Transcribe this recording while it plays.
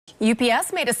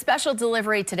UPS made a special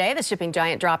delivery today. The shipping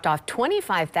giant dropped off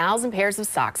 25,000 pairs of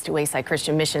socks to Wayside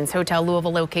Christian Mission's Hotel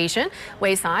Louisville location.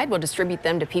 Wayside will distribute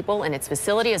them to people in its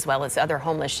facility as well as other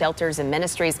homeless shelters and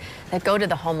ministries that go to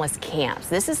the homeless camps.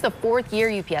 This is the fourth year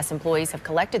UPS employees have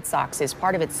collected socks as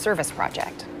part of its service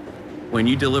project. When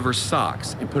you deliver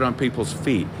socks and put on people's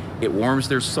feet, it warms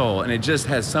their soul, and it just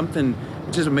has something,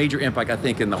 just a major impact, I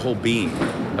think, in the whole being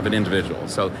of an individual.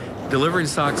 So delivering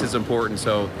socks is important.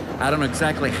 So I don't know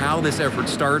exactly how this effort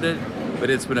started, but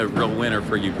it's been a real winner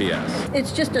for UPS.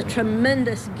 It's just a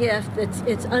tremendous gift.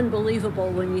 It's unbelievable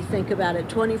when you think about it.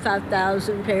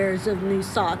 25,000 pairs of new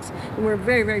socks. And we're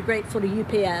very, very grateful to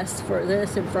UPS for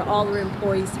this and for all their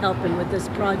employees helping with this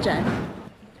project.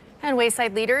 And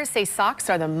Wayside leaders say socks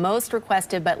are the most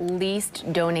requested but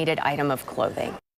least donated item of clothing.